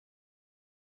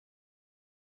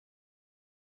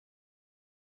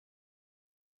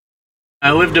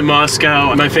I lived in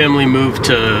Moscow. My family moved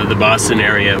to the Boston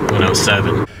area when I was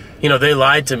 7. You know, they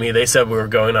lied to me. They said we were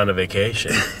going on a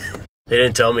vacation. They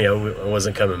didn't tell me I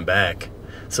wasn't coming back.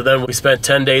 So then we spent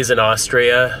 10 days in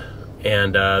Austria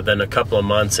and then a couple of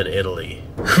months in Italy.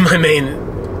 My main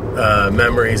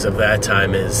memories of that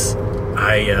time is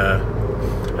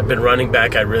I've been running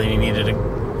back. I really needed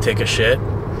to take a shit.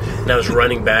 And I was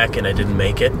running back and I didn't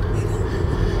make it.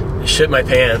 I shit my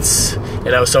pants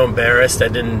and I was so embarrassed I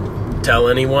didn't tell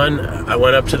anyone. I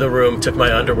went up to the room, took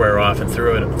my underwear off, and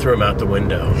threw them out the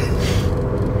window.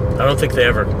 I don't think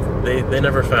they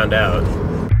never found out.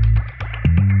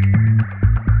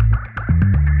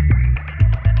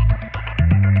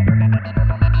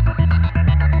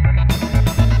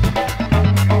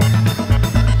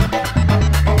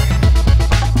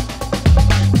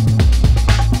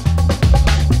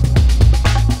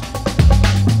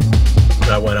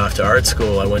 I went off to art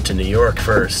school. I went to New York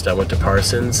first. I went to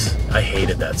Parsons. I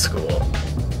hated that school.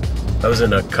 I was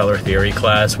in a color theory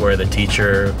class where the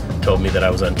teacher told me that I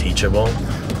was unteachable.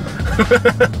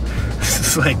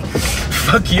 It's like,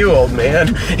 fuck you, old man.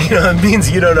 You know, it means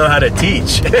you don't know how to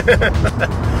teach.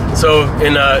 So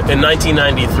in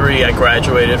 1993, I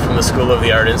graduated from the School of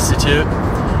the Art Institute,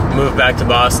 moved back to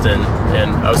Boston,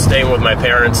 and I was staying with my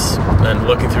parents and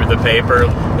looking through the paper,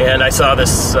 and I saw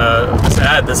this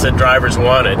ad that said drivers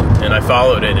wanted, and I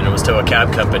followed it, and it was to a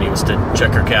cab company. It was to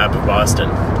Checker Cab of Boston.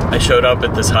 I showed up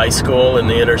at this high school in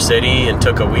the inner city and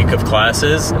took a week of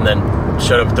classes, and then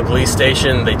showed up at the police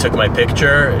station. They took my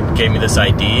picture and gave me this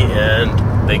ID,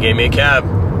 and they gave me a cab,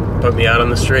 put me out on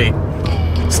the street.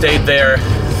 Stayed there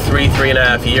three and a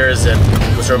half years, and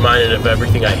was reminded of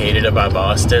everything I hated about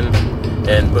Boston,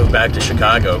 and moved back to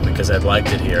Chicago because I'd liked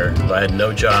it here. I had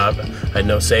no job, I had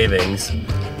no savings.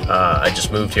 I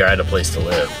just moved here, I had a place to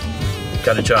live.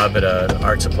 Got a job at an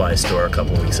art supply store a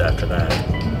couple weeks after that.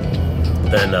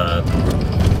 Then,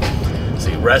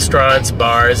 restaurants,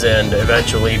 bars, and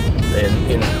eventually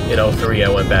in 03 I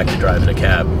went back to driving a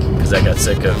cab because I got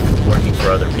sick of working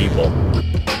for other people.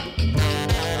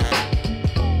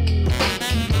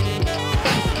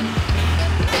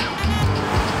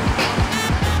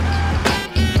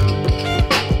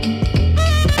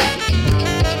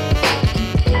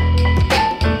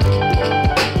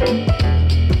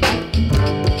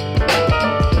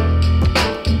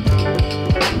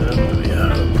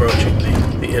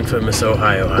 Infamous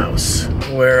Ohio house,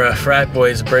 where frat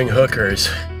boys bring hookers.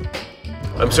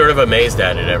 I'm sort of amazed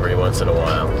at it every once in a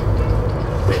while.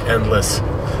 The endless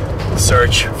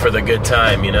search for the good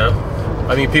time, you know?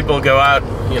 I mean, people go out,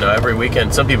 every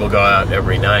weekend. Some people go out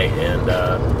every night,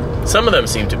 and some of them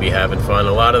seem to be having fun.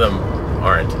 A lot of them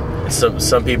aren't.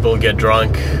 Some people get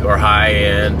drunk or high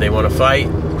and they want to fight,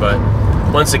 but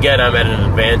once again, I'm at an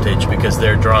advantage because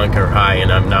they're drunk or high and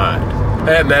I'm not.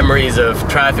 I have memories of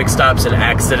traffic stops and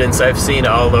accidents I've seen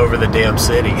all over the damn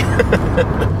city.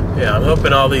 Yeah, I'm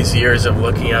hoping all these years of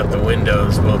looking out the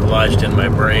windows will have lodged in my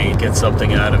brain, get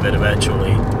something out of it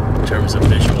eventually, in terms of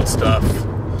visual stuff.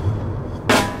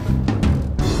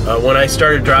 When I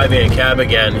started driving a cab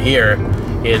again here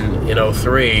in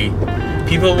 03,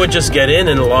 people would just get in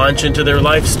and launch into their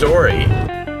life story.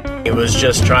 It was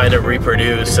just trying to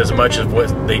reproduce as much of what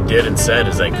they did and said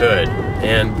as I could.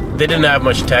 And they didn't have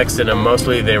much text in them.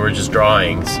 Mostly they were just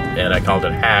drawings. And I called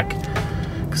it Hack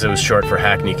because it was short for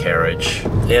Hackney Carriage.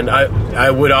 And I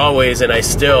would always, and I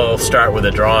still, start with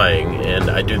a drawing.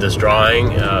 And I do this drawing,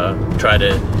 try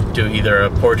to do either a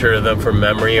portrait of them from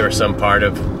memory or some part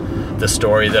of the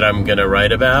story that I'm going to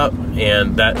write about.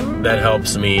 And that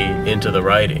helps me into the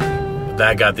writing.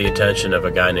 That got the attention of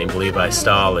a guy named Levi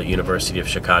Stahl at University of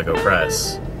Chicago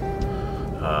Press.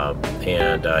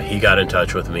 And he got in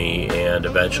touch with me and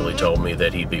eventually told me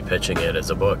that he'd be pitching it as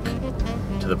a book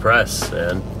to the press,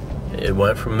 and it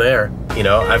went from there.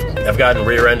 I've gotten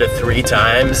rear-ended 3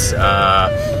 times.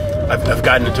 I've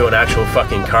gotten into an actual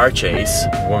fucking car chase.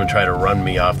 A woman tried to run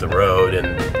me off the road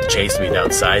and chased me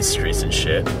down side streets and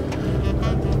shit.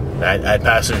 I had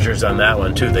passengers on that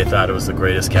one too. They thought it was the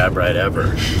greatest cab ride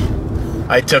ever.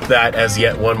 I took that as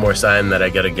yet one more sign that I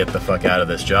gotta get the fuck out of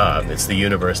this job. It's the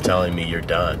universe telling me you're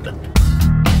done.